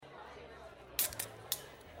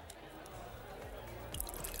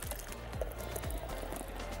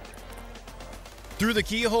Through the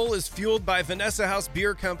Keyhole is fueled by Vanessa House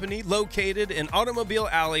Beer Company, located in Automobile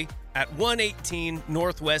Alley at 118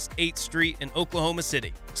 Northwest 8th Street in Oklahoma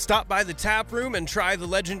City. Stop by the tap room and try the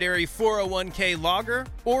legendary 401k lager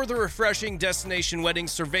or the refreshing Destination Wedding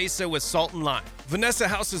Cerveza with salt and lime. Vanessa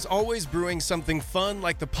House is always brewing something fun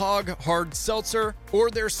like the Pog Hard Seltzer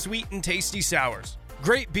or their sweet and tasty sours.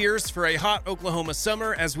 Great beers for a hot Oklahoma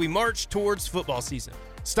summer as we march towards football season.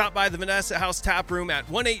 Stop by the Vanessa House Tap Room at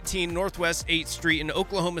 118 Northwest 8th Street in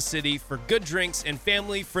Oklahoma City for good drinks and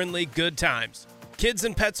family-friendly good times. Kids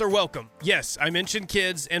and pets are welcome. Yes, I mentioned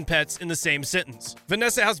kids and pets in the same sentence.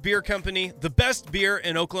 Vanessa House Beer Company, the best beer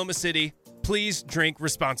in Oklahoma City. Please drink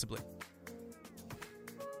responsibly.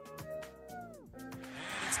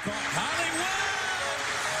 It's called Hollywood.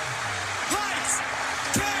 Lights,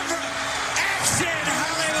 camera, action,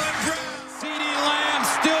 Hollywood Brown. CeeDee Lamb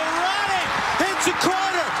still running. Into corner.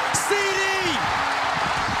 CeeDee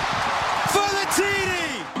for the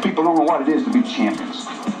TD. People don't know what it is to be champions.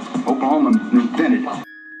 Oklahoma invented it.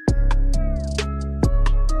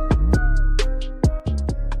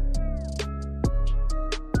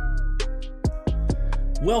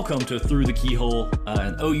 Welcome to Through the Keyhole,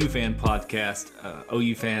 an OU fan podcast.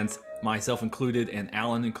 OU fans, myself included, and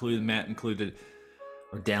Alan included, Matt included,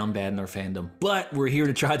 are down bad in our fandom. But we're here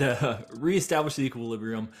to try to reestablish the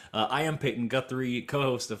equilibrium. I am Peyton Guthrie,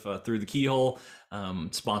 co-host of Through the Keyhole,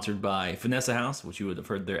 sponsored by Vanessa House, which you would have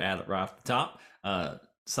heard their ad right off the top.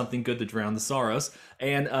 Something good to drown the sorrows.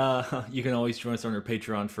 And you can always join us on our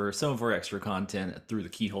Patreon for some of our extra content Through the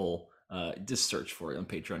Keyhole. Just search for it on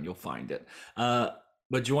Patreon, you'll find it.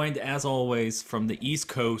 But joined, as always, from the East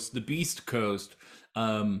Coast, the Beast Coast,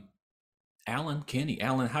 Alan Kenny.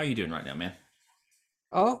 Alan, how are you doing right now, man?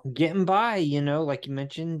 Oh, getting by, like you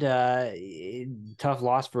mentioned, tough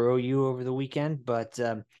loss for OU over the weekend, but,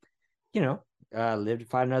 live to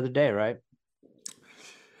fight another day, right?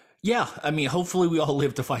 Yeah, I mean, hopefully we all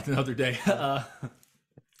live to fight another day.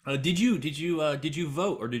 Did you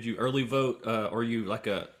vote, or did you early vote, or you like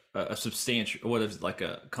a substantial, what is it, like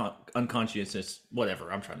a unconscious,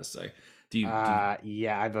 whatever I'm trying to say?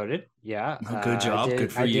 Yeah, I voted. Yeah. Good job.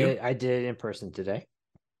 Good for you. I did it in person today.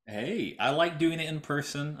 Hey, I like doing it in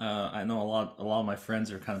person. I know a lot of my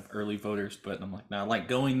friends are kind of early voters, but I'm like, no, I like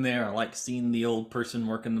going there. I like seeing the old person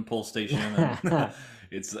working the poll station.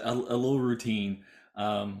 It's a little routine.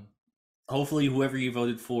 Hopefully whoever you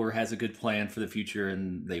voted for has a good plan for the future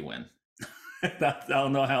and they win. I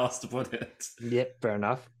don't know how else to put it. Yep, fair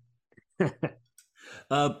enough.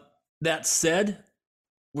 That said,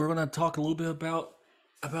 we're going to talk a little bit about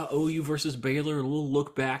OU versus Baylor, a little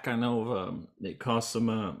look back. I know it caused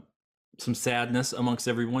some sadness amongst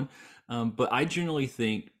everyone, but I generally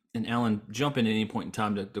think, and Alan, jump in at any point in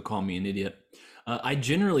time to call me an idiot. I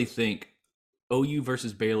generally think OU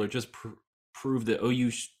versus Baylor just proved that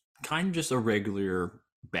OU's kind of just a regular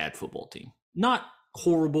bad football team. Not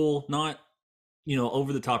horrible, not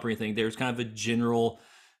over the top or anything. There's kind of a general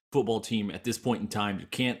football team at this point in time. You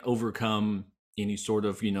can't overcome any sort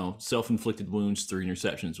of, self-inflicted wounds. 3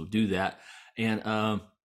 interceptions will do that. And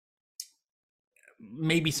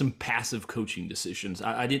maybe some passive coaching decisions.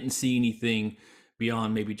 I didn't see anything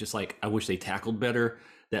beyond maybe just like, I wish they tackled better,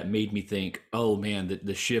 that made me think, oh man,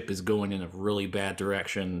 the ship is going in a really bad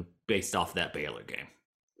direction based off that Baylor game.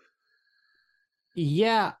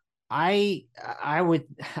 Yeah, I'd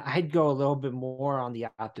go a little bit more on the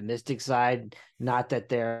optimistic side. Not that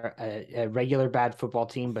they're a regular bad football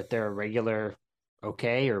team, but they're a regular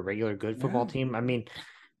okay or regular good football team. I mean,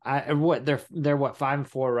 they're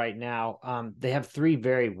 5-4 right now. They have 3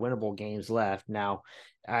 very winnable games left now.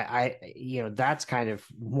 That's kind of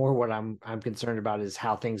more what I'm concerned about is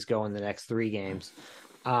how things go in the next 3 games.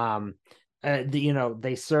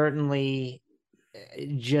 They certainly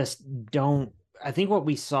just don't. I think what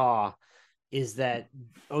we saw is that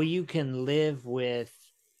OU can live with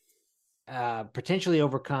potentially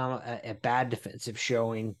overcome a bad defensive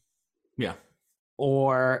showing. Yeah.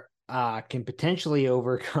 Or can potentially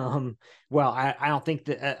overcome. Well, I don't think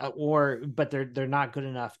that, but they're not good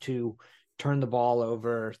enough to turn the ball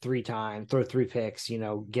over 3 times, throw 3 picks,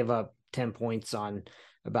 give up 10 points on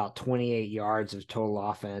about 28 yards of total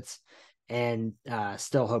offense, and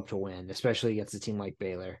still hope to win, especially against a team like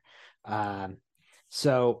Baylor.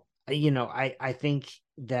 So I think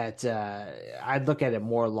that I'd look at it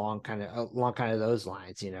more along kind of those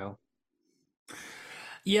lines,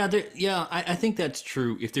 Yeah, I think that's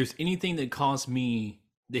true. If there's anything that caused me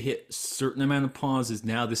to hit a certain amount of pauses,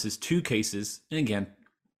 now this is 2 cases, and again,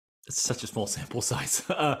 it's such a small sample size.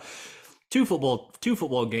 2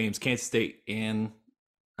 football games, Kansas State and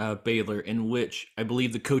Baylor, in which I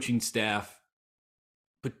believe the coaching staff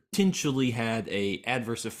potentially had a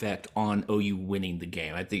adverse effect on OU winning the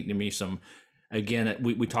game. I think there may be some. Again,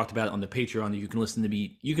 we talked about it on the Patreon. You can listen to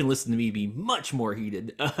me be much more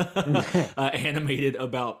heated, animated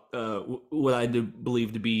about what I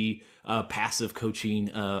believe to be passive coaching.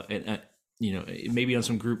 And maybe on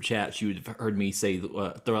some group chats you would have heard me say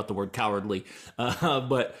throw out the word cowardly,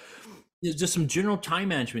 but there's just some general time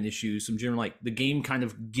management issues, some general, like, the game kind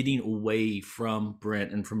of getting away from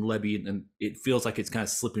Brent and from Lebby, and it feels like it's kind of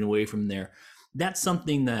slipping away from there. That's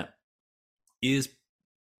something that is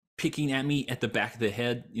picking at me at the back of the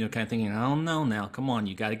head, kind of thinking, I don't know now, come on,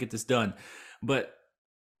 you got to get this done. But,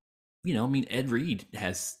 Ed Reed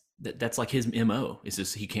has, that's like his MO, is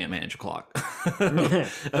just he can't manage a clock.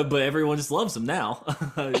 But everyone just loves him now.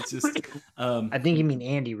 It's just, I think you mean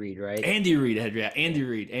Andy Reid, right? Andy Reid, yeah. Andy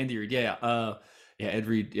Reid, yeah. Ed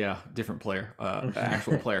Reed, yeah, different player,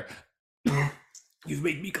 actual player. You've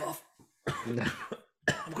made me cough. I'm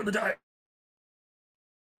gonna die.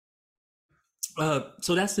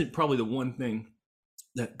 So that's probably the one thing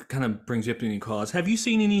that kind of brings you up to any cause. Have you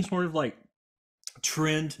seen any sort of like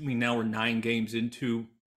trend? I mean, now we're 9 games into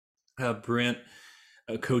Brent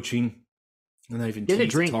coaching. And I even get a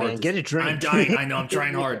drink, man. Get a drink. I'm dying. I know. I'm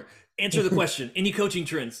trying hard. Answer the question. Any coaching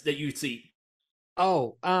trends that you see?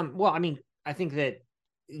 Oh, well, I mean, I think that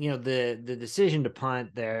the decision to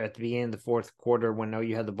punt there at the beginning of the fourth quarter when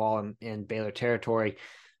OU had the ball in Baylor territory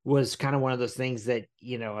was kind of one of those things that,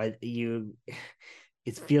 it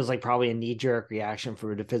feels like probably a knee-jerk reaction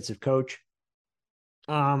for a defensive coach.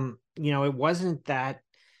 It wasn't that,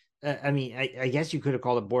 I guess you could have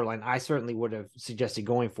called it borderline. I certainly would have suggested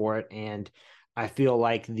going for it. And I feel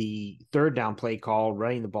like the third down play call,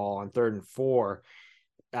 running the ball on 3rd and 4,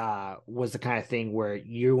 was the kind of thing where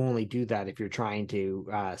you only do that if you're trying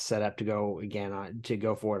to set up to go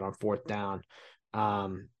for it on 4th down.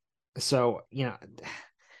 So,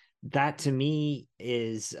 that to me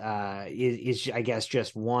is I guess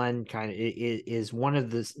just one kind of is one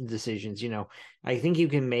of the decisions. I think you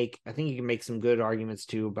can make some good arguments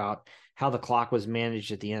too about how the clock was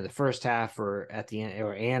managed at the end of the first half or at the end,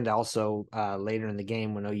 and also later in the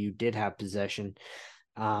game when OU did have possession.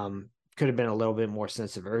 Could have been a little bit more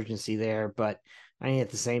sense of urgency there, but I mean,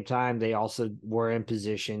 at the same time, they also were in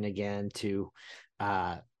position again to,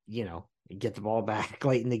 get the ball back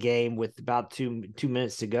late in the game with about two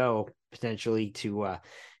minutes to go, potentially to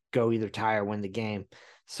go either tie or win the game.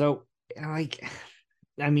 So,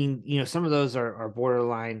 some of those are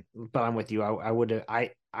borderline, but I'm with you.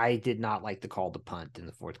 I did not like the call to punt in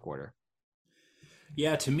the fourth quarter.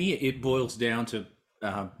 Yeah, to me, it boils down to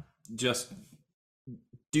just,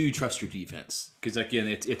 do you trust your defense? Because again,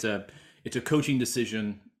 it's a coaching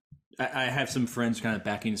decision. I have some friends kind of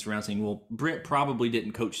backing this around saying, well, Brent probably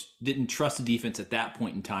didn't trust the defense at that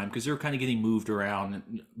point in time because they were kind of getting moved around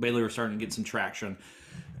and Baylor was starting to get some traction.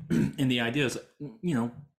 And the idea is,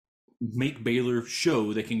 make Baylor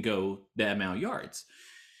show they can go that amount of yards.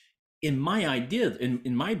 In my idea,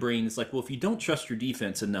 in my brain, it's like, well, if you don't trust your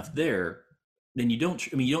defense enough there, then you don't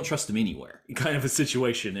trust them anywhere. Kind of a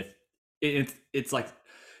situation. If it's like,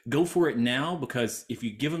 go for it now, because if you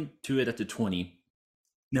give them to it at the 20,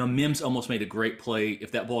 now Mims almost made a great play.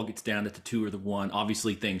 If that ball gets down at the 2 or the 1,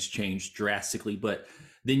 obviously things change drastically, but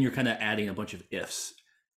then you're kind of adding a bunch of ifs.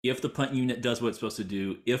 If the punt unit does what it's supposed to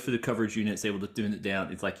do, if the coverage unit is able to tune it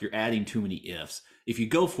down, it's like you're adding too many ifs. If you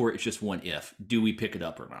go for it, it's just one if. Do we pick it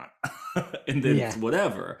up or not? And then it's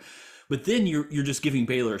whatever. But then you're just giving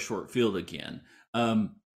Baylor a short field again,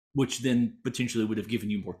 which then potentially would have given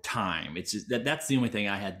you more time. It's just that's the only thing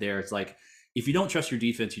I had there. It's like, if you don't trust your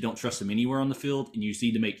defense, you don't trust them anywhere on the field, and you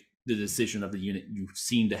need to make the decision of the unit you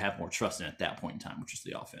seem to have more trust in at that point in time, which is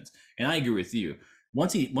the offense. And I agree with you.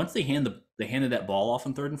 Once they handed that ball off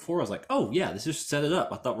on 3rd and 4, I was like, oh yeah, this just set it up.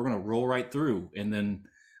 I thought we're going to roll right through, and then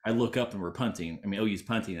I look up and we're punting. I mean, OU's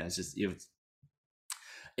punting. I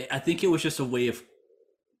think it was just a way of.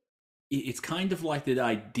 It's kind of like the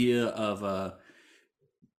idea of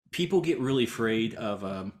people get really afraid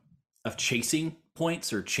of chasing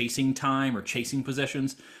points or chasing time or chasing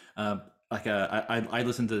possessions. I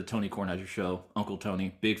listened to the Tony Kornheiser show, Uncle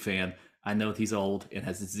Tony, big fan. I know he's old and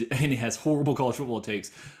he has horrible college football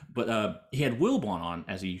takes, but he had Wilbon on,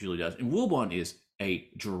 as he usually does, and Wilbon is a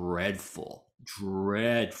dreadful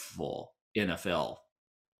NFL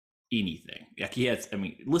anything. Like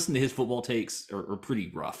listen to his football takes are pretty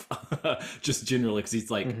rough, just generally, because he's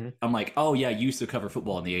like, I'm like, oh yeah, you used to cover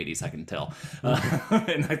football in the 80s, I can tell.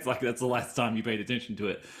 And that's the last time you paid attention to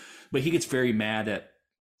it. But he gets very mad at,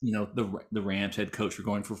 the Rams head coach for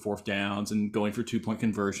going for 4th downs and going for 2-point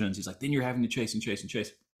conversions. He's like, then you're having to chase and chase and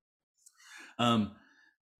chase.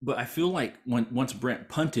 but I feel like once Brent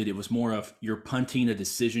punted, it was more of you're punting a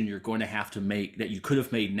decision you're going to have to make that you could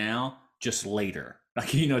have made now, just later.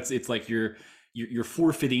 Like, you know, it's like you're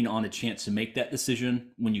forfeiting on a chance to make that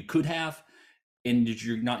decision when you could have, and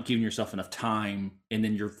you're not giving yourself enough time, and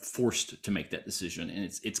then you're forced to make that decision. And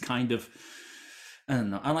it's kind of, I don't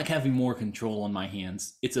know. I like having more control on my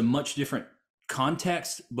hands. It's a much different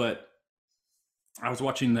context, but I was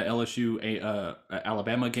watching the LSU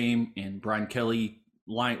Alabama game, and Brian Kelly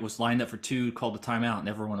was lined up for 2, called the timeout, and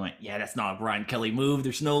everyone went, yeah, that's not a Brian Kelly move.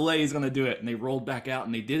 There's no way he's going to do it. And they rolled back out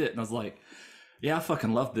and they did it. And I was like, yeah, I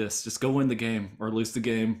fucking love this. Just go win the game or lose the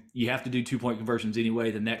game. You have to do 2-point conversions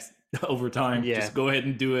anyway. The next overtime, just go ahead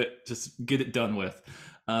and do it. Just get it done with.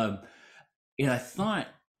 And I thought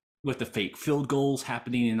with the fake field goals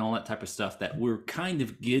happening and all that type of stuff that we're kind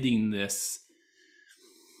of getting this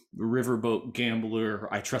riverboat gambler,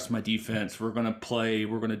 I trust my defense, we're going to play,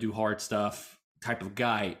 we're going to do hard stuff type of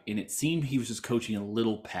guy. And it seemed he was just coaching a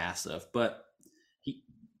little passive, but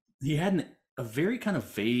he had a very kind of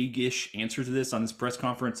vague-ish answer to this on his press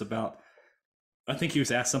conference about, I think he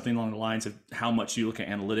was asked something along the lines of how much you look at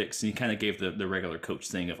analytics, and he kind of gave the regular coach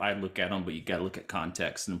thing of, I look at them, but you got to look at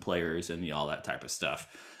context and players and all that type of stuff.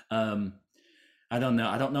 I don't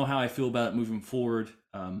know how I feel about it moving forward.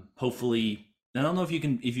 Hopefully, I don't know if you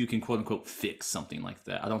can quote unquote fix something like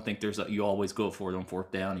that. I don't think you always go for it on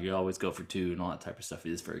 4th down, or you always go for 2 and all that type of stuff.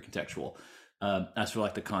 It is very contextual. I just feel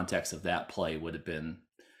like the context of that play would have been,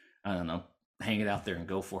 I don't know, hang it out there and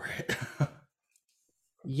go for it.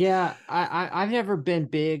 Yeah, I've never been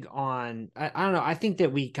big on, I don't know. I think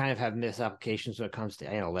that we kind of have misapplications when it comes to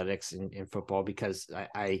analytics in football, because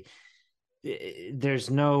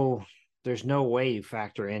there's no way you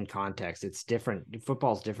factor in context. It's different.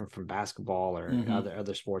 Football is different from basketball or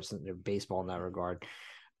other sports, baseball in that regard.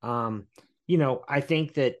 You know, I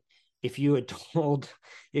think that if you had told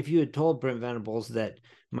Brent Venables that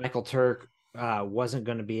Michael Turk wasn't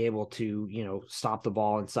going to be able to, you know, stop the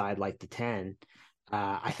ball inside like the 10,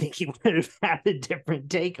 I think he would have had a different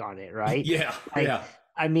take on it, right? Yeah.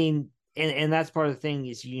 I mean, and that's part of the thing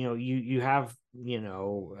is, you know, you have, you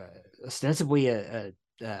know, ostensibly a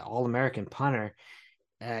All-American punter.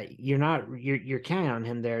 You're counting on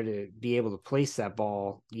him there to be able to place that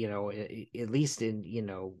ball, you know, at least in, you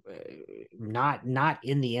know, not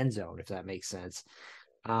in the end zone, if that makes sense.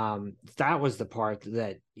 That was the part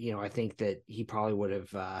that, you know, I think that he probably would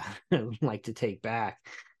have liked to take back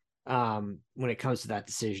when it comes to that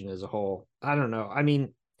decision as a whole. I don't know. I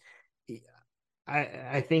mean,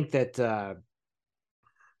 I think that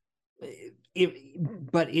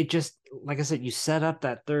but it just, like I said, you set up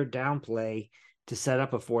that 3rd down play to set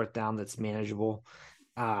up a 4th down that's manageable.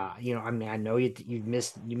 You know, I mean, I know you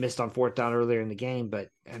missed on 4th down earlier in the game, but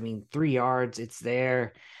I mean, 3 yards, it's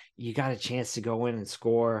there. You got a chance to go in and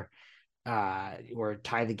score or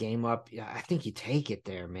tie the game up. Yeah, I think you take it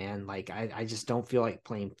there, man. Like, I just don't feel like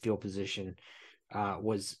playing field position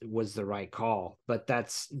was the right call. But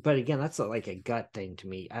again, that's like a gut thing to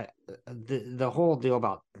me. The whole deal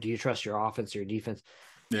about, do you trust your offense or your defense?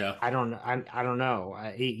 Yeah, I don't know.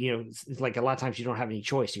 You know, it's like a lot of times you don't have any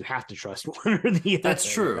choice. You have to trust one or the other.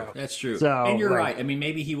 That's true. You know? That's true. So, and you're right. I mean,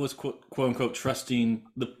 maybe he was quote unquote trusting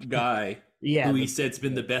the guy who he said's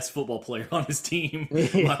been the best football player on his team,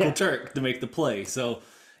 Michael Turk, to make the play. So,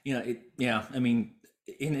 you know, I mean,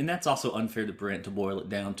 and that's also unfair to Brent to boil it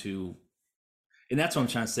down to. And that's what I'm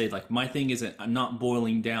trying to say. Like, my thing isn't, I'm not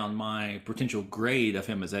boiling down my potential grade of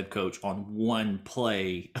him as head coach on one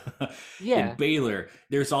play in Baylor.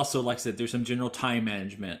 There's also, like I said, there's some general time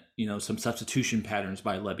management, you know, some substitution patterns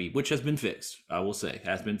by Lebby, which has been fixed, I will say,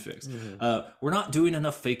 has been fixed. We're not doing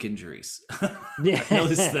enough fake injuries. I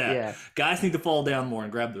noticed that. Yeah. Guys need to fall down more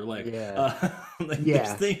and grab their leg.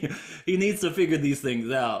 He needs to figure these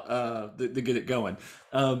things out to get it going.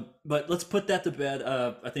 But let's put that to bed.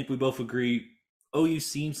 I think we both agree OU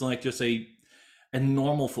seems like just a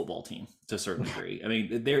normal football team to a certain degree. I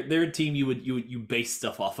mean, they're a team you base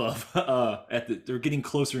stuff off of. They're getting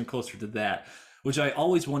closer and closer to that, which I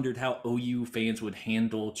always wondered how OU fans would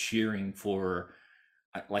handle cheering for,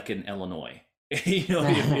 like in Illinois. You know,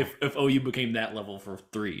 if OU became that level for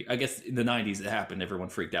 3. I guess in the 90s it happened. Everyone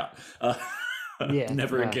freaked out.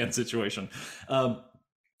 Never again situation.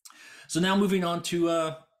 So now moving on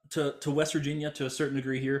to West Virginia to a certain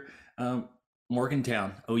degree here.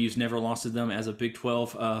 Morgantown, OU's never lost to them as a Big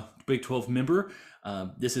 12 member.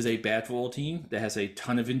 This is a bad football team that has a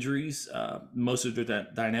ton of injuries. Most of their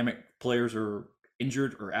dynamic players are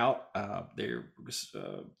injured or out. They're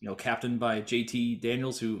captained by JT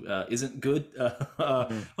Daniels, who isn't good. Well,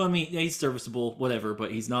 I mean, he's serviceable, whatever, but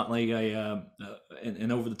he's not like a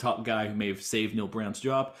an over the top guy who may have saved Neil Brown's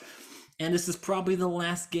job. And this is probably the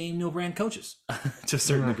last game Neil Brown coaches to a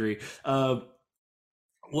certain degree.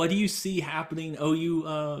 What do you see happening?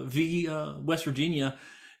 OU v West Virginia.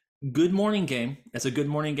 Good morning game. That's a good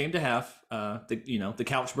morning game to have. The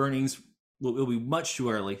couch burnings will be much too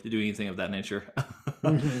early to do anything of that nature.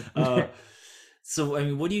 So, I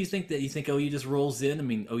mean, what do you think that you think OU just rolls in? I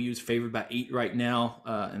mean, OU is favored by 8 right now,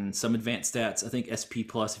 and some advanced stats. I think SP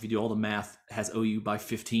Plus, if you do all the math, has OU by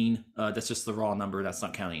 15. That's just the raw number. That's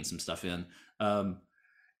not counting some stuff in.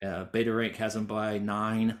 Beta Rank has them by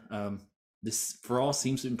 9. This, for all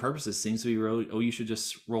seems and purposes, seems to be OU should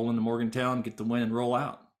just roll into Morgantown, get the win, and roll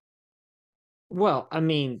out. Well, I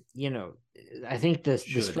mean, I think the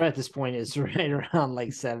spread at this point is right around like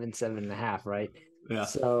 7.5, right? Yeah.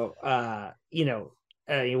 So, a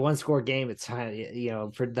 1-score game, it's for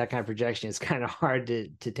that kind of projection, it's kind of hard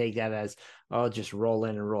to take that as, just roll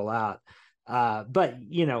in and roll out. But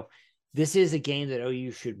this is a game that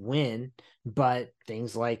OU should win, but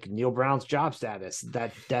things like Neil Brown's job status,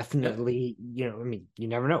 that definitely, you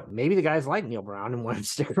never know. Maybe the guys like Neil Brown and want to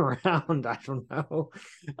stick around. I don't know.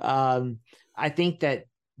 I think that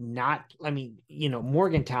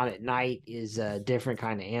Morgantown at night is a different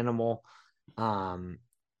kind of animal.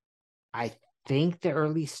 I think the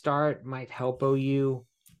early start might help OU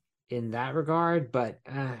in that regard, but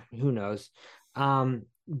who knows?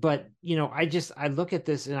 But I look at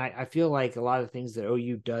this and I feel like a lot of things that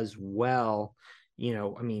OU does well,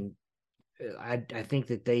 I think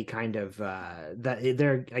that they kind of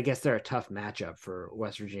they're a tough matchup for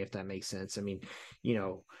West Virginia, if that makes sense. I mean,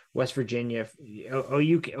 West Virginia,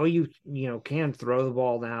 OU can throw the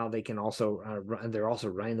ball now. They can also they're also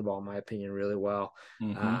running the ball, in my opinion, really well.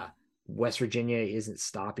 Mm-hmm. West Virginia isn't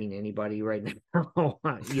stopping anybody right now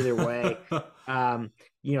either way.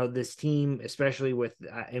 This team, especially with,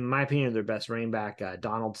 in my opinion, their best running back,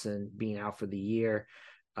 Donaldson, being out for the year,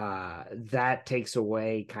 that takes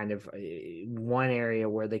away kind of one area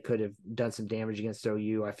where they could have done some damage against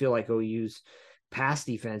OU. I feel like OU's pass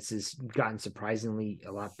defense has gotten surprisingly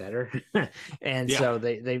a lot better. And so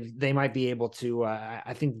they might be able to,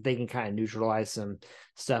 I think they can kind of neutralize some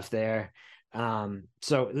stuff there.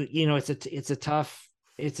 So, it's a tough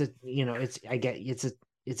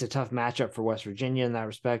matchup for West Virginia in that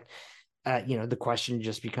respect. The question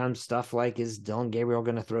just becomes stuff like, is Dylan Gabriel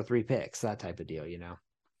going to throw 3 picks, that type of deal,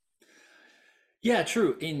 Yeah,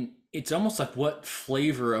 true. And it's almost like what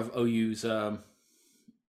flavor of OU's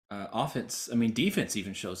offense, defense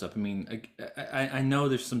even shows up. I know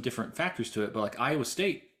there's some different factors to it, but like Iowa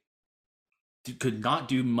State could not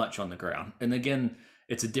do much on the ground. And again,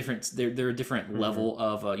 it's a different, they're a different level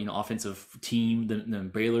of, offensive team than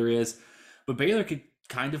Baylor is. But Baylor could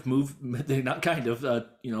kind of move, they're not kind of,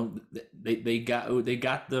 they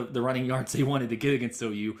got the running yards they wanted to get against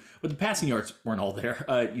OU, but the passing yards weren't all there.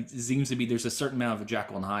 It seems to be there's a certain amount of a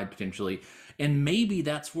Jekyll and Hyde potentially. And maybe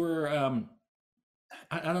that's where,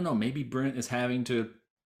 I don't know, maybe Brent is having to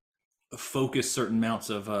focus certain amounts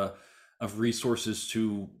of resources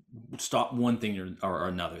to stop one thing or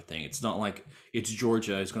another thing. It's not like it's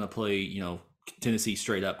Georgia is going to play, Tennessee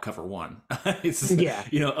straight up cover 1.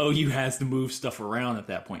 OU has to move stuff around at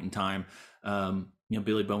that point in time.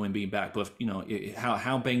 Billy Bowman being back, but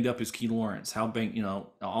how banged up is Key Lawrence? How banged,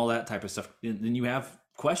 all that type of stuff. Then you have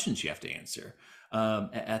questions you have to answer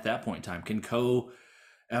at that point in time. Can Coe?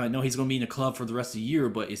 I know he's going to be in a club for the rest of the year,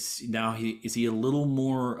 but is he a little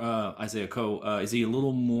more Isaiah Coe? Is he a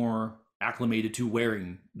little more acclimated to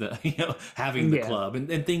wearing the having the club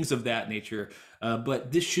and things of that nature?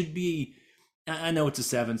 But this should be. I know it's a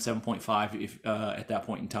 7.5 if at that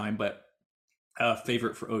point in time, but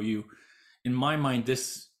favorite for OU. In my mind,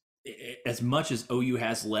 this, as much as OU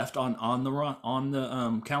has left on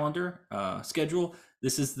the calendar schedule,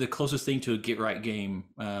 this is the closest thing to a get right game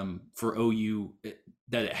for OU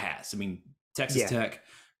that it has. Texas Tech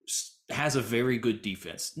has a very good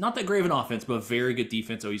defense, not that great of an offense, but a very good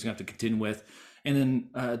defense. OU's gonna have to contend with. And then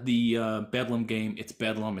the Bedlam game, it's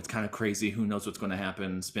Bedlam. It's kind of crazy. Who knows what's going to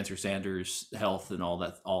happen? Spencer Sanders' health and all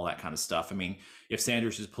that kind of stuff. If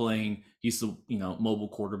Sanders is playing, he's the mobile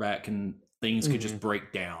quarterback, and things could just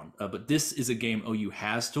break down. But this is a game OU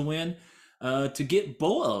has to win to get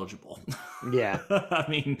bowl eligible. Yeah,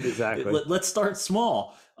 exactly. Let's start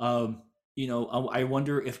small. I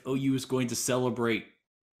wonder if OU is going to celebrate.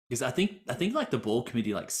 Because I think like the bowl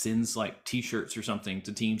committee sends T-shirts or something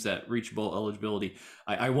to teams that reach bowl eligibility.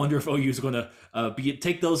 I wonder if OU is going to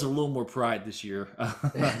take those a little more pride this year,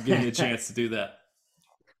 getting a chance to do that.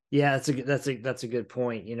 Yeah, that's a good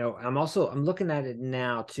point. I'm looking at it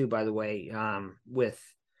now too. By the way, with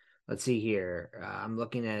let's see here. I'm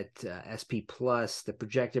looking at SP Plus, the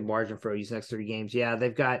projected margin for OU's next 3 games. Yeah,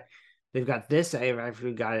 they've got this. I've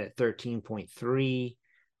actually got it at 13.3.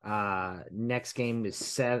 Next game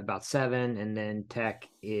is about 7, and then Tech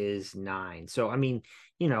is 9. So I mean,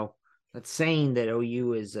 that's saying that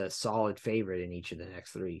OU is a solid favorite in each of the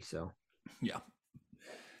next 3. So yeah.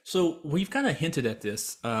 So we've kind of hinted at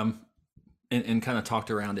this and kind of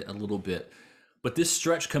talked around it a little bit. But this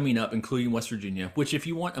stretch coming up, including West Virginia, which if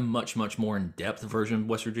you want a much, much more in-depth version of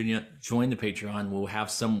West Virginia, join the Patreon.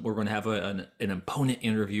 We're going to have an opponent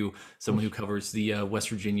interview, someone who covers the West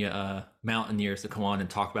Virginia Mountaineers to come on and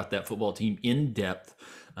talk about that football team in depth.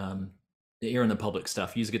 Here in the public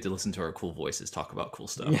stuff, you just get to listen to our cool voices talk about cool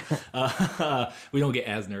stuff. We don't get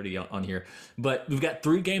as nerdy on here. But we've got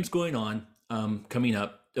 3 games going on coming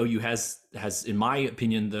up. OU has, in my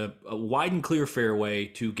opinion, the wide and clear fairway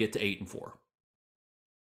to get to 8-4.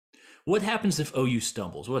 What happens if OU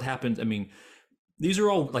stumbles? What happens? I mean, these are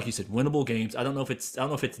all, like you said, winnable games. I don't know if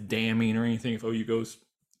it's damning or anything if OU goes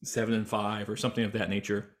 7-5 or something of that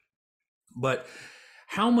nature. But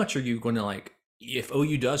how much are you going to, if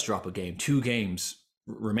OU does drop a game, 2 games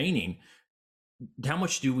remaining, how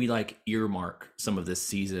much do we earmark some of this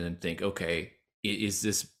season and think, okay,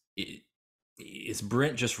 is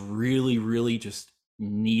Brent just really, really just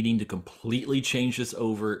needing to completely change this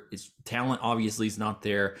over? His talent obviously is not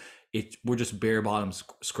there. We're just bare bottom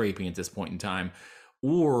scraping at this point in time.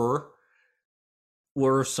 Or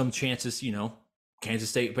were some chances, Kansas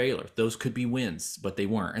State, Baylor, those could be wins, but they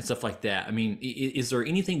weren't, and stuff like that. I mean, is there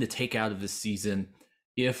anything to take out of this season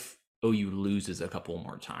if OU loses a couple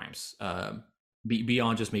more times,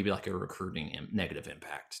 beyond just maybe a recruiting negative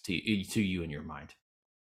impact to you in your mind?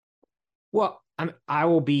 Well, I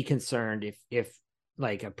will be concerned if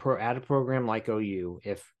at a program like OU,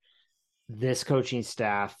 if this coaching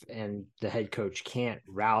staff and the head coach can't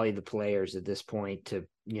rally the players at this point to,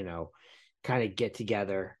 kind of get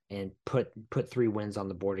together and put 3 wins on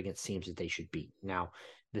the board against teams that they should beat. Now,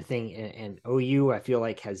 the thing, and OU, I feel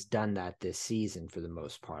like, has done that this season for the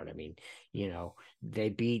most part. I mean, they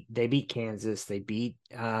beat Kansas, they beat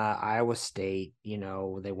Iowa State,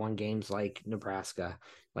 they won games like Nebraska.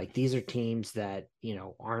 These are teams that,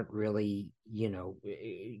 aren't really,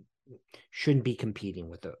 shouldn't be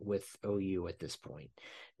competing with OU at this point.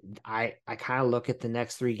 I kind of look at the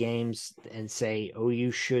next 3 games and say OU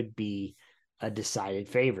should be a decided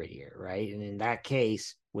favorite here, right? And in that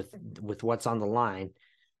case, with what's on the line,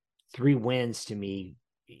 3 wins to me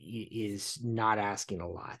is not asking a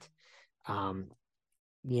lot.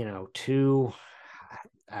 2,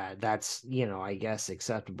 that's, I guess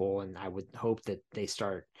acceptable. And I would hope that they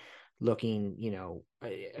start looking,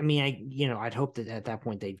 I'd hope that at that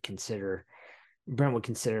point Brent would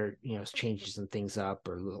consider, changing some things up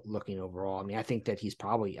or looking overall. I mean, I think that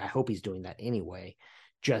I hope he's doing that anyway,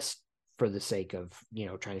 just for the sake of,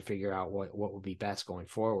 trying to figure out what would be best going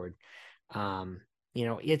forward.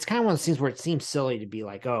 It's kind of one of those things where it seems silly to be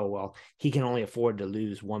like, oh, well, he can only afford to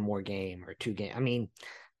lose 1 more game or 2 games. I mean,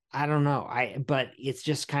 I don't know. But it's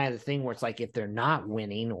just kind of the thing where it's if they're not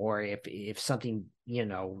winning, or if something,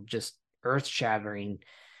 just earth shattering,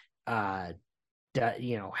 happens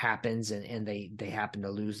and they happen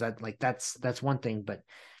to lose that, that's one thing. But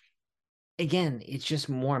again, it's just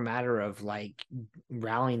more a matter of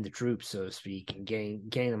rallying the troops, so to speak, and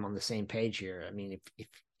getting them on the same page here. I mean,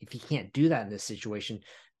 if you can't do that in this situation,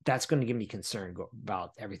 that's going to give me concern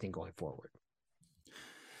about everything going forward.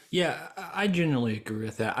 Yeah, I generally agree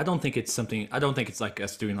with that. I don't think it's like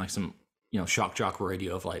us doing some, shock jock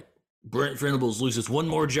radio of Brent Venables loses 1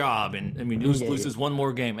 more job and loses 1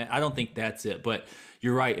 more game. I don't think that's it, but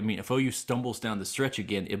you're right. I mean, if OU stumbles down the stretch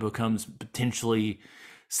again, it becomes potentially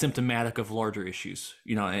symptomatic of larger issues,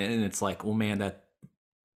 and it's well, man, that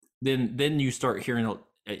then you start hearing,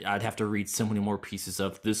 I'd have to read so many more pieces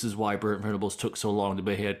of this is why Brent Venables took so long to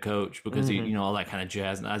be head coach, because he, all that kind of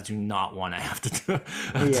jazz. And I do not want to have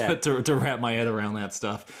to to wrap my head around that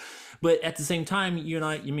stuff. But at the same time, you and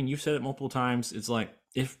I mean, you've said it multiple times. It's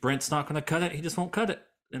if Brent's not going to cut it, he just won't cut it.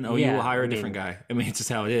 And OU will hire a different guy. I mean, it's just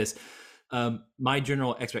how it is. My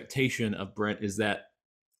general expectation of Brent is that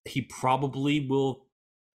he probably will.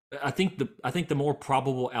 I think the more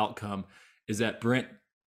probable outcome is that Brent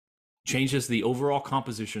changes the overall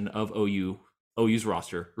composition of OU's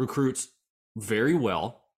roster, recruits very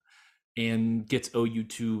well, and gets OU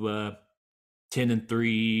to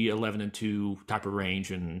 10-3, 11-2 type of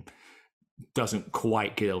range, and doesn't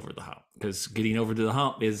quite get over the hump, because getting over to the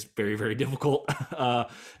hump is very, very difficult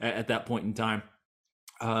at that point in time.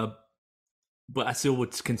 but I still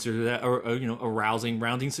would consider that a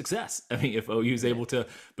rounding success. I mean, if OU is able to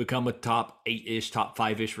become a top 8-ish, top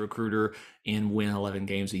 5-ish recruiter and win 11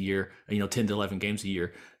 games a year, 10 to 11 games a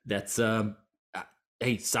year, that's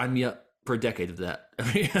hey, sign me up for a decade of that.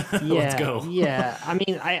 I mean, let's go. Yeah. I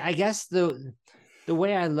mean, I guess the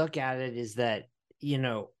way I look at it is that,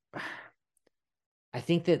 I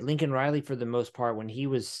think that Lincoln Riley, for the most part, when he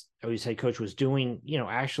was OU's head coach, was doing,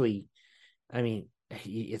 actually, I mean,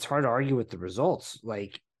 it's hard to argue with the results,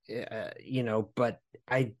 but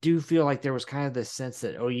I do feel like there was kind of this sense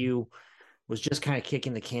that OU was just kind of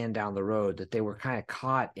kicking the can down the road, that they were kind of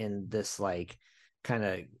caught in this,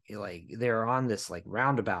 they're on this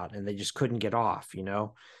roundabout and they just couldn't get off,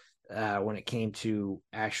 when it came to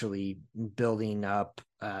actually building up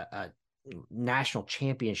a national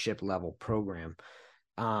championship level program.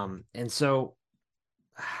 And so,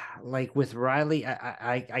 with Riley,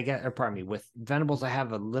 with Venables, I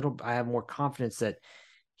have more confidence that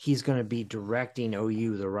he's going to be directing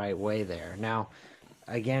OU the right way there. Now,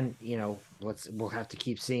 again, we'll have to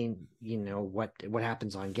keep seeing, what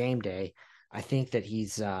happens on game day. I think that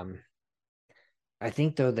I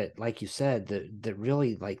think though that, like you said, that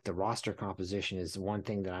really the roster composition is one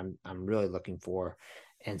thing that I'm really looking for.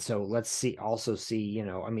 And so let's see,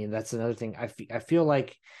 that's another thing. I feel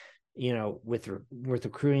like, with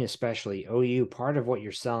recruiting, especially OU, part of what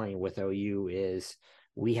you're selling with OU is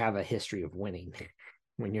we have a history of winning.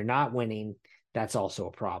 When you're not winning, that's also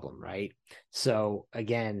a problem, right? So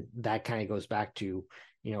again, that kind of goes back to,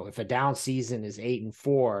 if a down season is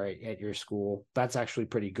 8-4 at your school, that's actually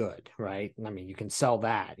pretty good, right? I mean, you can sell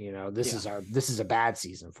that, this is a bad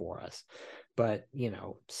season for us. But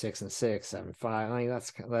 6-6, 7-5, I mean,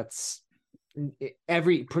 that's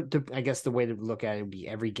I guess the way to look at it would be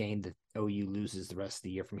every game that OU loses the rest of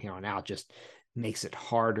the year from here on out just makes it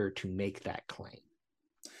harder to make that claim.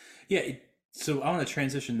 Yeah. So I want to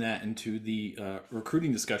transition that into the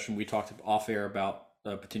recruiting discussion we talked off air about.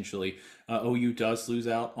 Potentially, OU does lose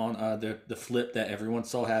out on the flip that everyone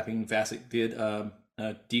saw happening. Vasic did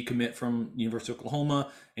decommit from University of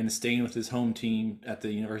Oklahoma and is staying with his home team at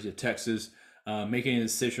the University of Texas, making a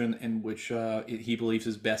decision in which he believes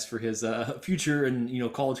is best for his future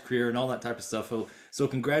and college career and all that type of stuff. So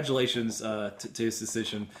congratulations to his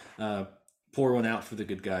decision. Pour one out for the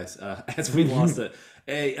good guys as we lost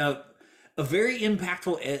a very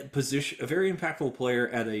impactful position, a very impactful player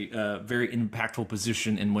at a very impactful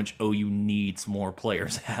position in which OU needs more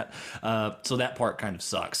players at. So that part kind of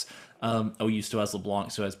sucks. OU still has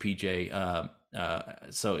LeBlanc, still has PJ.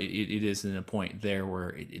 So it is in a point there where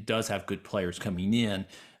it does have good players coming in,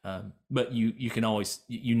 but you can always,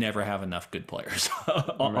 you never have enough good players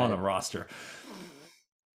on a roster.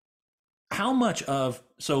 How much of,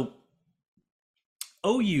 so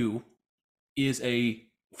OU is a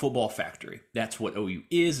football factory. That's what OU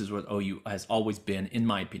is what OU has always been, in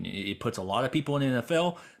my opinion. It puts a lot of people in the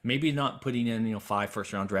NFL, maybe not putting in 5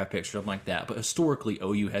 first-round draft picks or something like that, but historically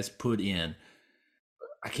OU has put in,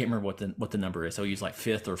 I can't remember what the number is. OU's like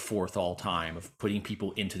 5th or 4th all time of putting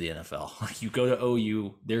people into the NFL. Like, you go to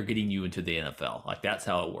OU, they're getting you into the NFL. Like, that's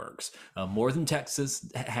how it works. More than Texas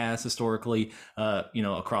has historically,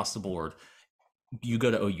 across the board. You go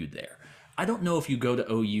to OU there. I don't know if you go to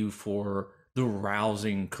OU for the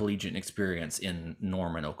rousing collegiate experience in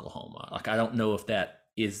Norman, Oklahoma. Like, I don't know if that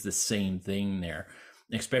is the same thing there,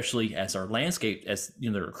 especially as our landscape, as the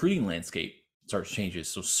recruiting landscape starts changes.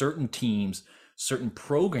 So certain teams, certain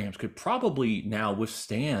programs could probably now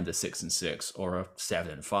withstand a 6-6 or a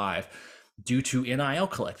 7-5 due to NIL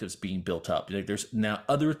collectives being built up. Like, there's now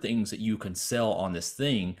other things that you can sell on this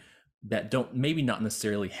thing that don't, maybe not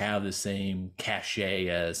necessarily have the same cachet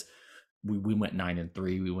as we went 9-3,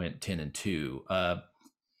 we went 10-2.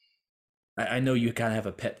 I know you kind of have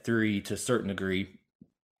a pet theory to a certain degree.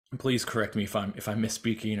 Please correct me if I'm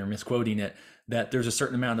misspeaking or misquoting it. That there's a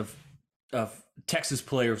certain amount of Texas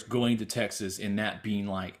players going to Texas, and that being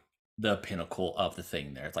like the pinnacle of the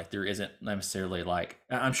thing there. It's like there isn't necessarily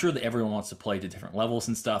I'm sure that everyone wants to play to different levels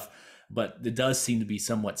and stuff, but it does seem to be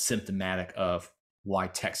somewhat symptomatic of why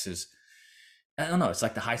Texas. I don't know. It's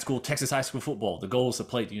like the Texas high school football. The goal is to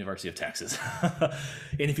play at the University of Texas.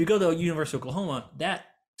 And if you go to University of Oklahoma, that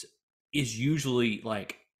is usually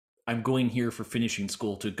like, I'm going here for finishing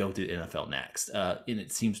school to go to the NFL next. And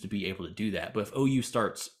it seems to be able to do that. But if OU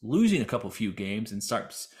starts losing a few games and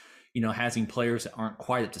starts, having players that aren't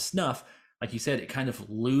quite up to snuff, like you said, it kind of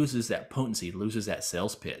loses that potency, loses that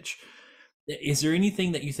sales pitch. Is there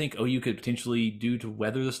anything that you think OU could potentially do to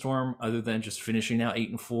weather the storm other than just finishing out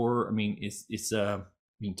 8-4? I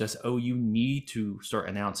mean, does OU need to start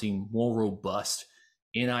announcing more robust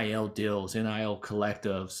NIL deals, NIL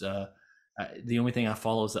collectives? the only thing I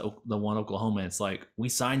follow is the one Oklahoma. It's like, we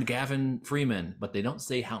signed Gavin Freeman, but they don't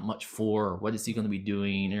say how much for, or what is he going to be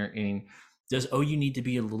doing, and does OU need to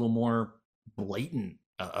be a little more blatant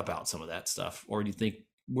about some of that stuff, or do you think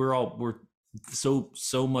we're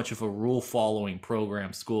so much of a rule following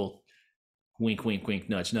program school, wink wink wink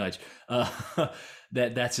nudge nudge,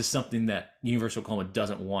 that's just something that University of Oklahoma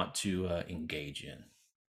doesn't want to engage in?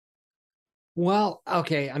 Well,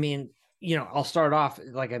 okay, I mean, I'll start off,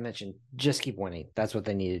 like I mentioned, just keep winning. That's what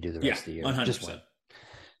they need to do the rest of the year. 100%. Just win.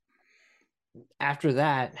 After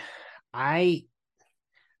that, I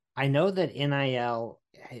know that NIL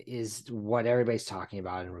is what everybody's talking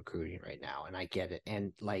about in recruiting right now, and I get it.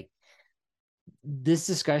 And like, this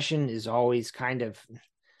discussion is always kind of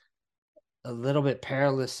a little bit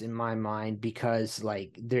perilous in my mind, because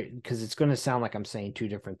it's going to sound like I'm saying two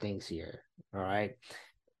different things here. All right.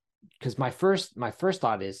 Because my first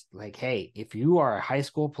thought is like, hey, if you are a high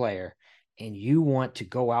school player and you want to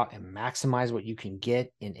go out and maximize what you can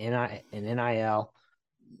get in NIL,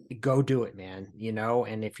 go do it, man.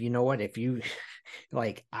 And if if you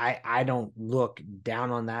like, I don't look down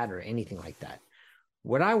on that or anything like that.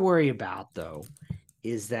 What I worry about, though,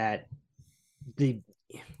 is that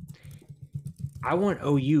I want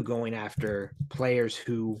OU going after players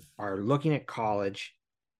who are looking at college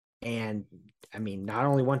and, I mean, not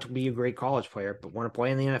only want to be a great college player, but want to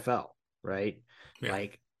play in the NFL, right? Yeah.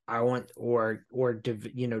 Like, I want,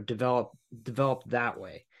 develop that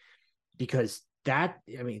way, because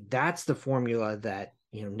that's the formula that,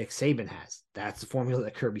 Nick Saban has. That's the formula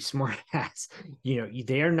that Kirby Smart has.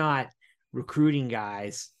 They're not recruiting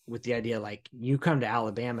guys with the idea like, you come to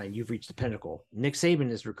Alabama and you've reached the pinnacle. Nick Saban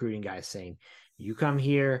is recruiting guys saying, you come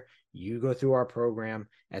here, you go through our program.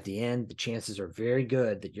 At the end, the chances are very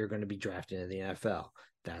good that you're going to be drafted into the NFL.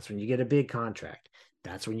 That's when you get a big contract.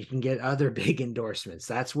 That's when you can get other big endorsements.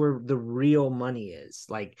 That's where the real money is.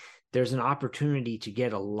 Like, there's an opportunity to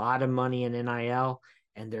get a lot of money in NIL,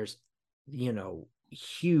 and there's,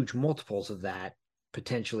 huge multiples of that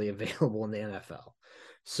potentially available in the NFL.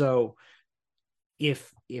 So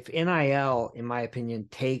if NIL, in my opinion,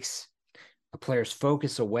 takes a player's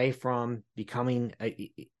focus away from becoming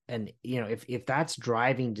if that's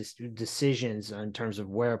driving decisions in terms of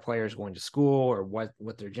where a player is going to school or what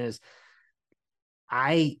their agenda is,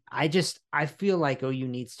 I feel like OU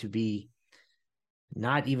needs to be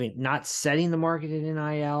not setting the market in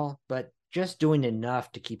NIL, but just doing enough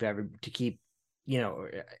to keep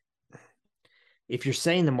if you're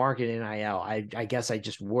saying the market in NIL, I guess I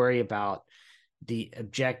just worry about the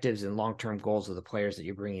objectives and long-term goals of the players that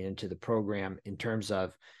you're bringing into the program in terms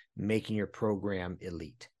of making your program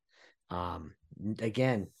elite.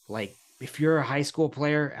 Again, like, if you're a high school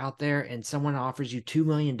player out there and someone offers you $2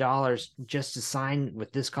 million just to sign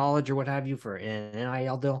with this college or what have you for an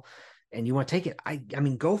NIL deal, and you want to take it, I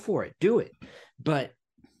mean, go for it, do it. But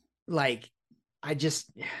like, I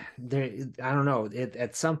don't know.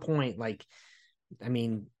 At some point, like, I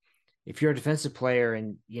mean, if you're a defensive player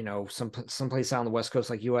and, someplace out on the West Coast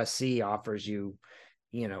like USC offers you,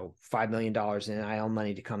 $5 million in NIL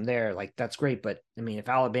money to come there, like, that's great. But I mean, if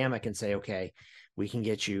Alabama can say, okay, we can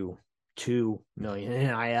get you $2 million in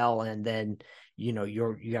NIL, and then,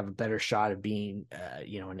 you have a better shot of being,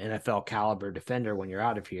 an NFL caliber defender when you're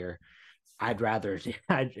out of here, I'd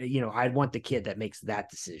want the kid that makes that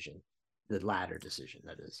decision, the latter decision,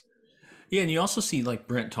 that is. Yeah, and you also see, like,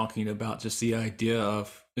 Brent talking about just the idea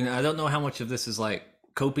of, and I don't know how much of this is like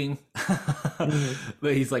coping,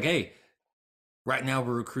 but he's like, hey, right now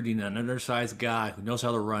we're recruiting an undersized guy who knows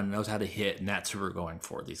how to run, knows how to hit, and that's who we're going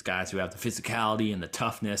for. These guys who have the physicality and the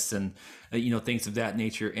toughness and, things of that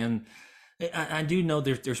nature. And I do know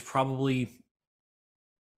there's probably,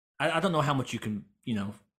 I don't know how much you can,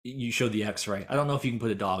 you show the X-ray. I don't know if you can put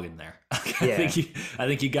a dog in there. Yeah. I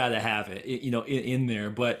think you got to have it, in there.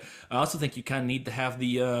 But I also think you kind of need to have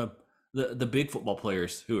the big football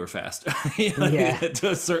players who are fast, to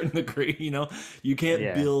a certain degree. You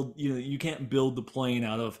can't build, you can't build the plane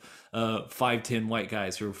out of 5'10" white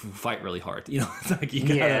guys who fight really hard. It's like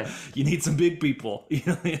you need some big people,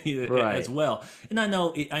 right, as well. And I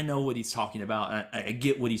know what he's talking about. I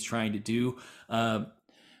get what he's trying to do.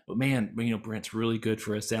 But man, Brent's really good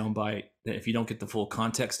for a soundbite that if you don't get the full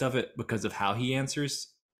context of it because of how he answers,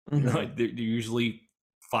 like they're usually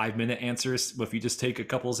 5-minute answers. But if you just take a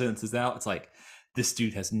couple of sentences out, it's like, this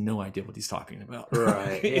dude has no idea what he's talking about.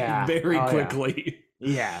 Right. Yeah. Very quickly.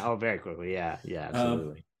 Yeah. Oh, very quickly. Yeah. Yeah.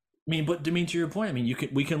 Absolutely. But to your point,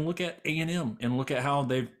 we can look at A&M and look at how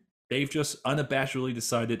they've just unabashedly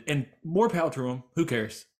decided, and more power to them. Who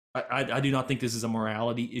cares? I do not think this is a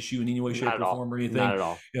morality issue in any way, shape, or form or anything. Not at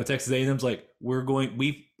all. Texas A&M's like,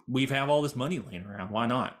 we we've have all this money laying around. Why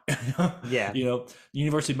not? Yeah.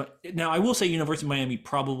 Now I will say University of Miami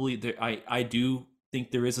probably, I do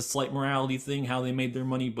think there is a slight morality thing, how they made their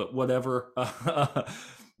money, but whatever.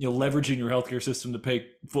 Leveraging your healthcare system to pay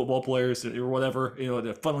football players or whatever,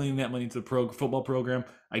 funneling that money to the football program.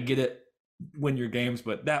 I get it, win your games,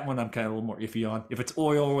 but that one I'm kind of a little more iffy on. If it's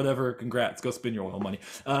oil or whatever, congrats, go spend your oil money.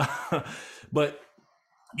 But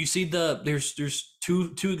you see there's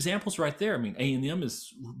two examples right there. I mean, A&M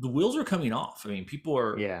is, the wheels are coming off. I mean, people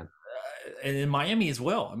are, and in Miami as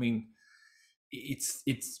well. I mean, it's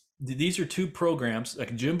these are two programs.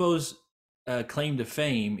 Like Jimbo's claim to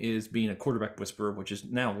fame is being a quarterback whisperer, which is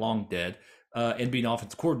now long dead, and being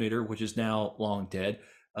offensive coordinator, which is now long dead.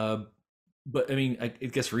 But I mean, I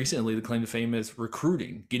guess recently the claim to fame is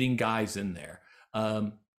recruiting, getting guys in there.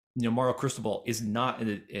 Mario Cristobal is not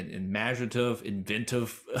an imaginative,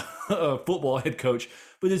 inventive football head coach,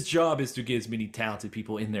 but his job is to get as many talented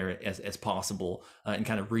people in there as possible and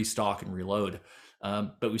kind of restock and reload.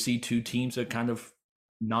 But we see two teams that kind of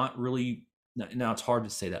not really. Now it's hard to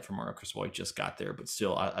say that for Mario Cristobal. He just got there, but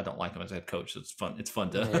still, I don't like him as a head coach. So it's fun. It's fun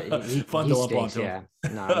to to lump onto him.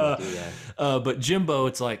 But Jimbo,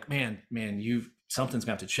 it's like, man, something's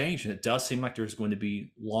going to have to change, and it does seem like there's going to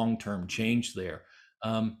be long-term change there.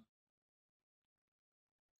 I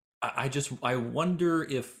wonder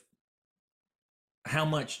how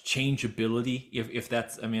much changeability, if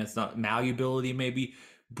that's, I mean, it's not malleability, maybe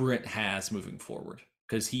Brent has moving forward,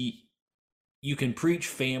 because you can preach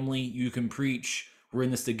family, you can preach we're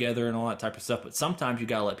in this together and all that type of stuff, but sometimes you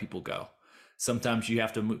gotta let people go. Sometimes you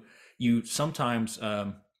have to move. It's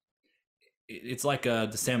like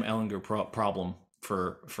the Sam Ehlinger problem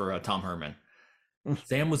for Tom Herman.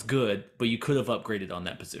 Sam was good, but you could have upgraded on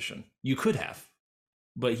that position. You could have,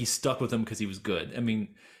 but he stuck with him because he was good. I mean,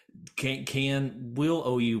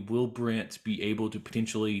 will Brent be able to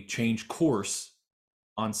potentially change course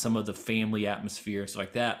on some of the family atmosphere, stuff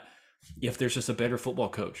like that, if there's just a better football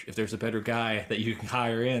coach, if there's a better guy that you can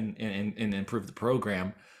hire in and improve the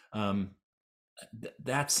program?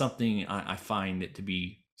 That's something I find it to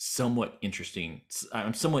be somewhat interesting.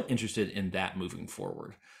 I'm somewhat interested in that moving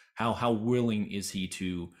forward. How willing is he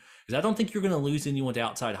to? Because I don't think you're going to lose anyone to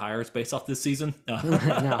outside hires based off this season. No.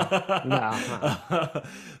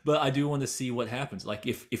 But I do want to see what happens. Like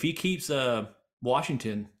if he keeps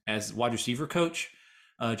Washington as wide receiver coach,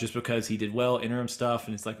 just because he did well interim stuff,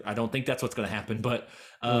 and it's like, I don't think that's what's going to happen. But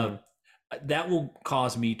that will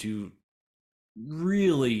cause me to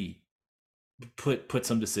really put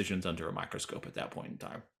some decisions under a microscope at that point in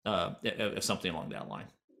time, if something along that line.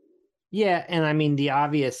 Yeah, and I mean the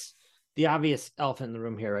obvious elephant in the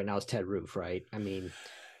room here right now is Ted Roof, right? I mean,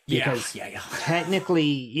 because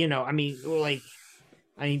technically, you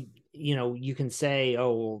can say,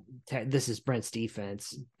 oh, this is Brent's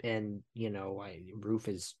defense, and Roof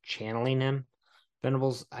is channeling him.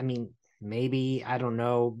 Venables, I mean, maybe, I don't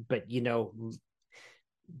know, but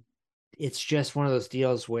it's just one of those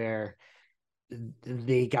deals where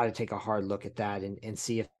they got to take a hard look at that and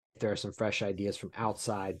see if there are some fresh ideas from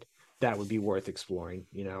outside that would be worth exploring,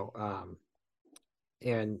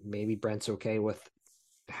 and maybe Brent's okay with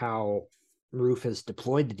how Roof has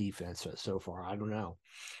deployed the defense so far. I don't know.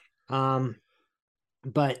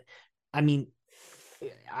 But I mean,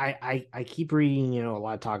 I keep reading, a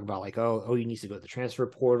lot of talk about like, oh, you need to go to the transfer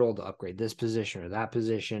portal to upgrade this position or that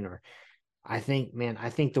position. Or I think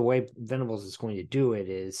the way Venables is going to do it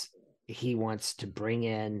is he wants to bring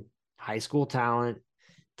in high school talent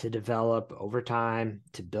to develop over time,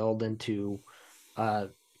 to build into a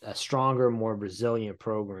stronger, more resilient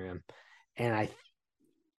program. And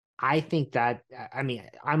I think that, I mean,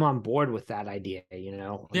 I'm on board with that idea, I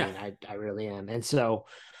mean, I really am. And so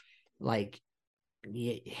like, to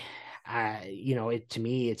me,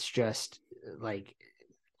 it's just like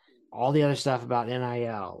all the other stuff about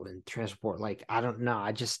NIL and transport. Like, I don't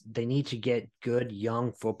know. They need to get good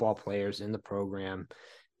young football players in the program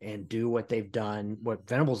and do what they've done, what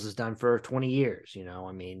Venables has done for 20 years,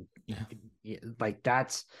 I mean, like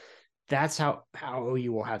that's how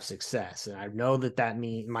OU will have success. And I know that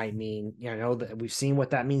might mean, I know that we've seen what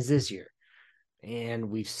that means this year, and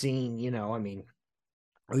we've seen, I mean,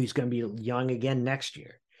 OU's going to be young again next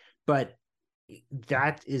year, but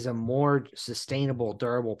that is a more sustainable,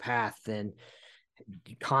 durable path than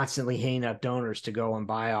constantly hanging up donors to go and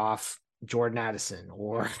buy off Jordan Addison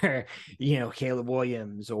or, Caleb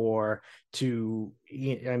Williams, or to,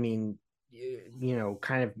 kind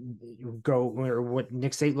of go, or what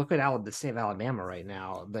Nick Saban, look at the state of Alabama right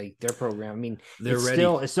now, like their program. I mean, they're ready.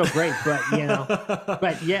 It's still great, but,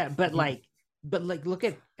 but look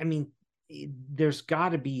at, I mean, there's got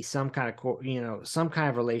to be some kind of some kind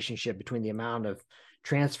of relationship between the amount of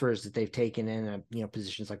transfers that they've taken in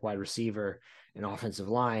positions like wide receiver and offensive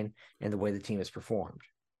line and the way the team has performed.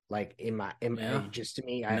 Like just to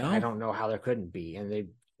me, I don't know how there couldn't be. And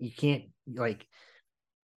you can't, like,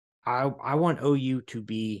 I want OU to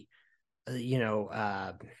be,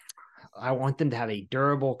 I want them to have a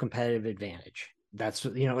durable competitive advantage. That's,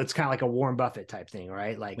 it's kind of like a Warren Buffett type thing,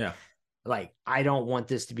 right? Like, I don't want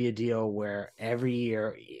this to be a deal where every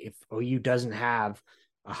year, if OU doesn't have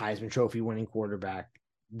a Heisman Trophy winning quarterback,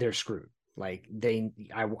 they're screwed. Like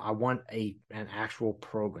I want an actual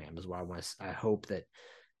program is what I want. I hope that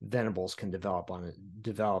Venables can develop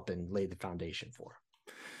and lay the foundation for.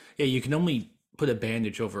 Yeah, you can only put a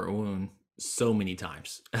bandage over a wound so many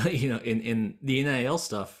times. In the NIL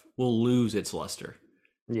stuff will lose its luster.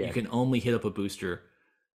 Yeah. You can only hit up a booster.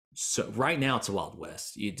 So right now it's a Wild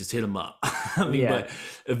West. You just hit them up. But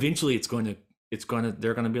eventually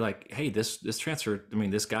they're going to be like, hey, this transfer,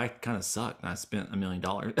 this guy kind of sucked. I spent $1 million.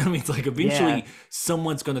 It's like eventually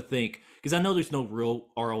someone's going to think, because I know there's no real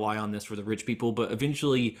ROI on this for the rich people, but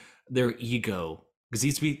eventually their ego, because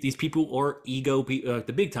these people are ego,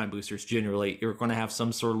 the big time boosters generally are going to have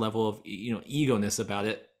some sort of level of, ego-ness about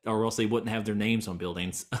it, or else they wouldn't have their names on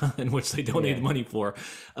buildings in which they donate money for.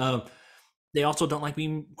 They also don't like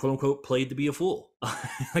being quote unquote played to be a fool.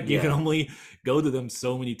 You can only go to them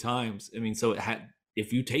so many times. So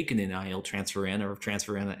if you take an NIL transfer in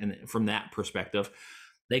and from that perspective,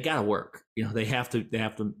 they got to work. They have to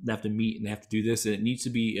meet and they have to do this, and it needs to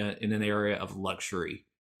be in an area of luxury.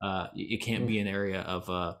 It can't be an area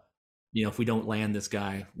of if we don't land this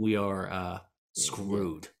guy, we are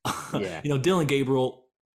screwed. Dylan Gabriel,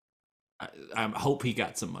 I hope he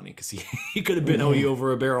got some money because he could have been OU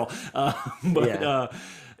over a barrel.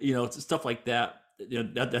 Stuff like that.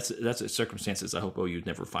 That's circumstances I hope OU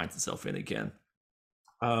never finds itself in again.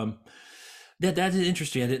 That is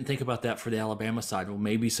interesting. I didn't think about that for the Alabama side. Well,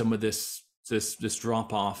 maybe some of this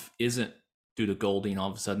drop off isn't due to Golding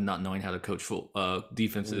all of a sudden not knowing how to coach full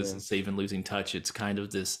defenses and save and losing touch. It's kind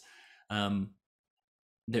of this.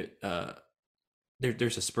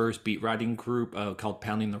 There's a Spurs beat writing group called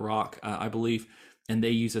Pounding the Rock, I believe, and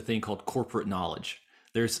they use a thing called corporate knowledge.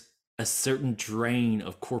 There's a certain drain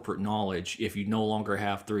of corporate knowledge if you no longer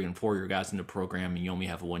have 3 and 4 year guys in the program and you only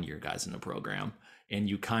have 1 year guys in the program, and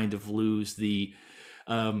you kind of lose the.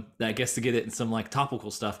 I guess to get it in some like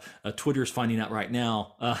topical stuff, Twitter's finding out right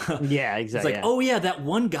now. Yeah, exactly. It's like, that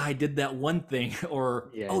one guy did that one thing,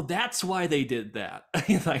 or that's why they did that.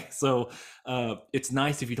 It's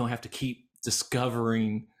nice if you don't have to keep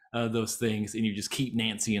discovering those things, and you just keep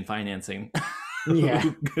Nancy in financing,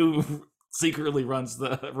 who secretly runs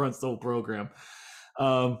the whole program.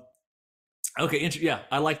 Okay,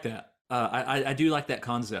 I like that. I do like that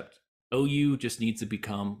concept. OU just needs to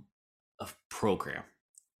become a program,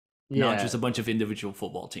 not just a bunch of individual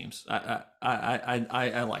football teams.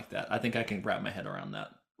 I like that. I think I can wrap my head around that.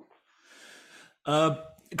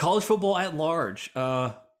 College football at large.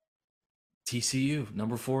 TCU,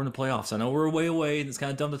 number 4 in the playoffs. I know we're way away and it's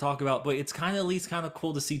kind of dumb to talk about, but it's kind of at least kind of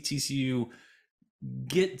cool to see TCU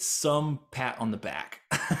get some pat on the back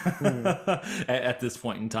at this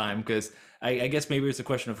point in time, because I guess maybe it's a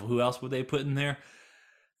question of who else would they put in there.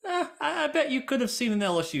 I bet you could have seen an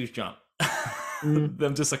LSU's jump.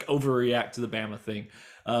 Them just like overreact to the Bama thing.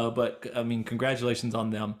 But congratulations on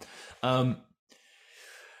them.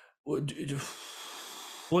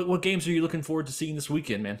 What games are you looking forward to seeing this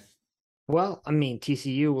weekend, man? Well,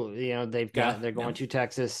 TCU, they're going to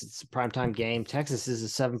Texas. It's a primetime game. Texas is a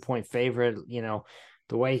 7-point favorite.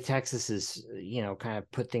 The way Texas is, kind of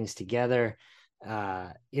put things together,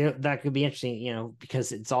 that could be interesting,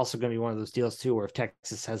 because it's also going to be one of those deals too, where if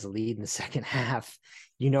Texas has a lead in the second half,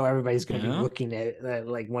 everybody's going to be looking at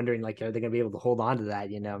like wondering, like, are they going to be able to hold on to that?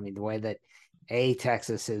 The way that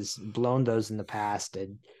Texas has blown those in the past,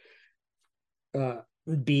 and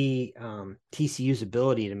B, TCU's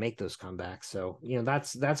ability to make those comebacks. So,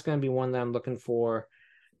 that's going to be one that I'm looking for.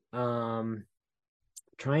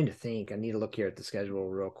 Trying to think. I need to look here at the schedule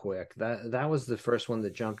real quick. That was the first one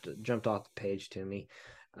that jumped off the page to me.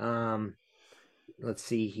 Let's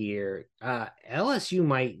see here.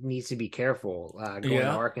 LSU needs to be careful going to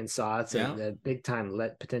Arkansas. It's a big time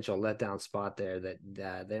potential letdown spot there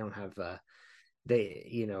that they don't have.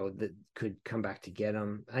 That could come back to get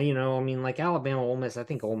them. Like Alabama, Ole Miss. I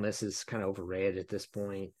think Ole Miss is kind of overrated at this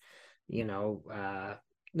point. The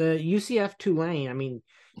UCF Tulane.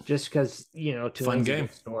 Just because Tulane's fun game.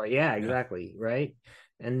 Story. Yeah, exactly. Right.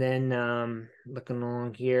 And then looking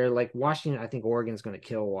along here, like Washington, I think Oregon's going to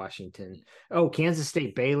kill Washington. Oh, Kansas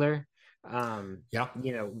State Baylor.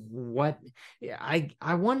 You know what?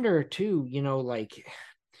 I wonder too. You know, like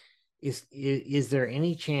is there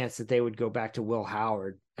any chance that they would go back to Will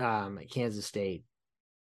Howard at Kansas State?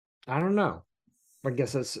 I don't know. I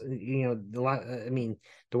guess that's I mean,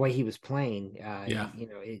 the way he was playing,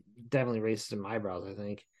 it definitely raised some eyebrows. I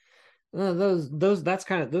think those are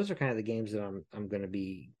kind of the games that I'm going to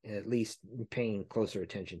be at least paying closer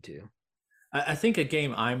attention to. I think a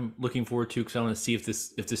game I'm looking forward to because I want to see if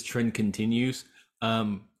this trend continues.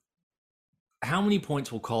 How many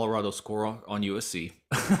points will Colorado score on USC?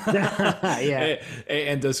 Yeah.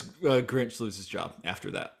 And does Grinch lose his job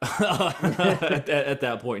after that? at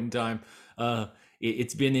that point in time,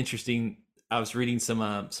 it's been interesting. I was reading some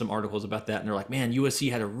articles about that, and they're like, "Man,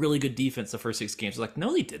 USC had a really good defense the first 6 games." Like,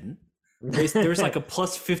 no, they didn't. There's like a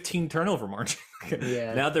plus 15 turnover margin.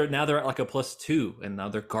 Yeah. Now they're at like a plus 2, and now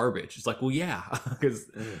they're garbage. It's like, well, yeah, because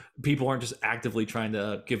people aren't just actively trying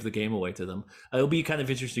to give the game away to them. It'll be kind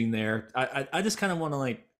of interesting there. I just kind of want to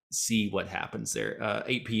like see what happens there.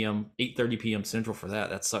 8:30 p.m. Central for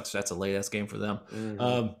that. That sucks. That's a late ass game for them.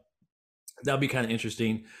 That'll be kind of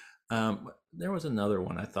interesting. There was another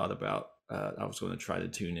one I thought about. I was going to try to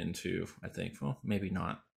tune into. I think, well, maybe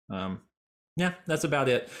not. Yeah, that's about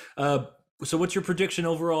it. So what's your prediction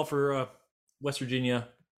overall for West Virginia,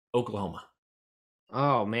 Oklahoma?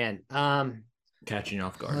 Oh man. Catching you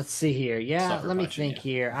off guard. Let's see here. Yeah, let me think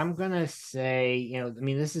here. I'm gonna say,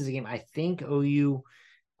 this is a game I think OU,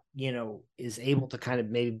 is able to kind of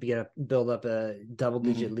maybe build up a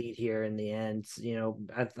double-digit lead here in the end.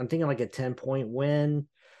 I'm thinking like a 10-point win.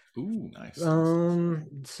 Ooh, nice.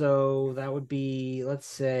 So that would be, let's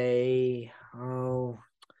say,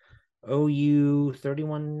 OU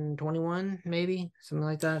 31-21, maybe something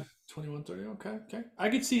like that. 21-30. Okay. I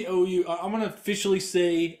could see OU. I'm gonna officially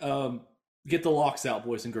say, get the locks out,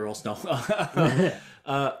 boys and girls. No,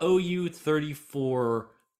 OU 34,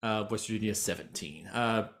 West Virginia 17.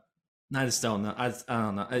 I just don't know. I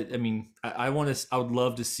don't know. I mean, I would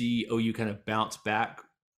love to see OU kind of bounce back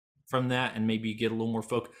from that and maybe get a little more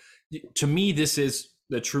focus. To me, this is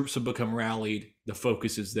the troops have become rallied. The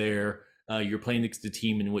focus is there. You're playing against the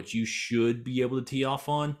team in which you should be able to tee off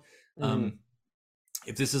on.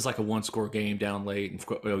 If this is like a 1-score game down late and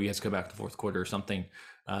you have to come back to the fourth quarter or something,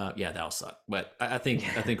 that'll suck. But I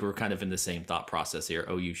think we're kind of in the same thought process here.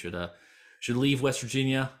 OU should leave West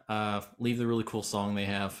Virginia, leave the really cool song they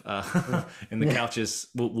have, and the couches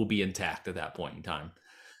will be intact at that point in time.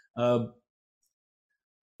 Well,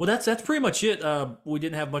 that's pretty much it. We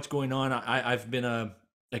didn't have much going on. I've been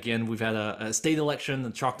again, we've had a state election. The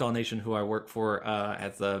Choctaw Nation, who I work for,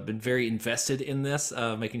 has been very invested in this,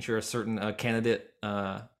 making sure a certain candidate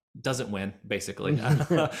doesn't win, basically.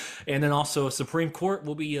 And then also Supreme Court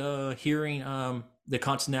will be hearing the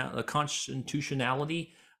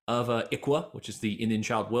constitutionality of ICWA, which is the Indian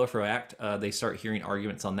Child Welfare Act. They start hearing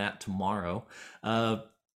arguments on that tomorrow.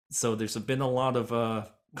 So there's been a lot of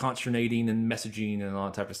consternating and messaging and all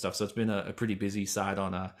that type of stuff. So it's been a pretty busy side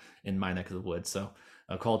in my neck of the woods. So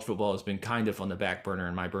college football has been kind of on the back burner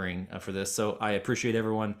in my brain for this. So I appreciate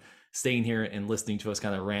everyone staying here and listening to us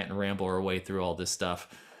kind of rant and ramble our way through all this stuff.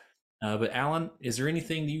 But Alan, is there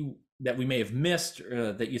anything that we may have missed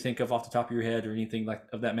that you think of off the top of your head or anything like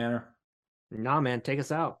of that manner? Nah, man, take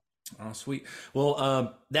us out. Oh, sweet.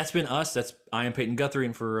 Well, that's been us. I am Peyton Guthrie,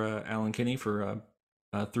 and for Alan Kinney for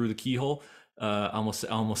Through the Keyhole. I almost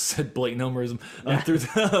said blatant numbers through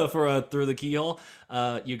the keyhole.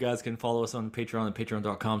 You guys can follow us on Patreon at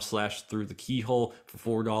patreon.com/through the keyhole.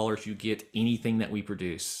 For $4, you get anything that we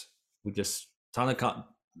produce. We just a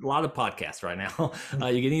lot of podcasts right now.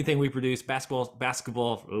 You get anything we produce. Basketball.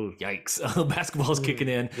 Oh, yikes! Basketball's kicking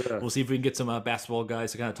in. Yeah. We'll see if we can get some basketball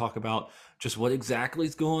guys to kind of talk about just what exactly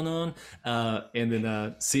is going on, and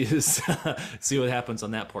then see what happens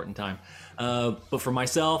on that part in time. But for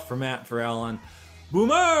myself, for Matt, for Alan,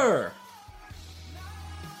 Boomer!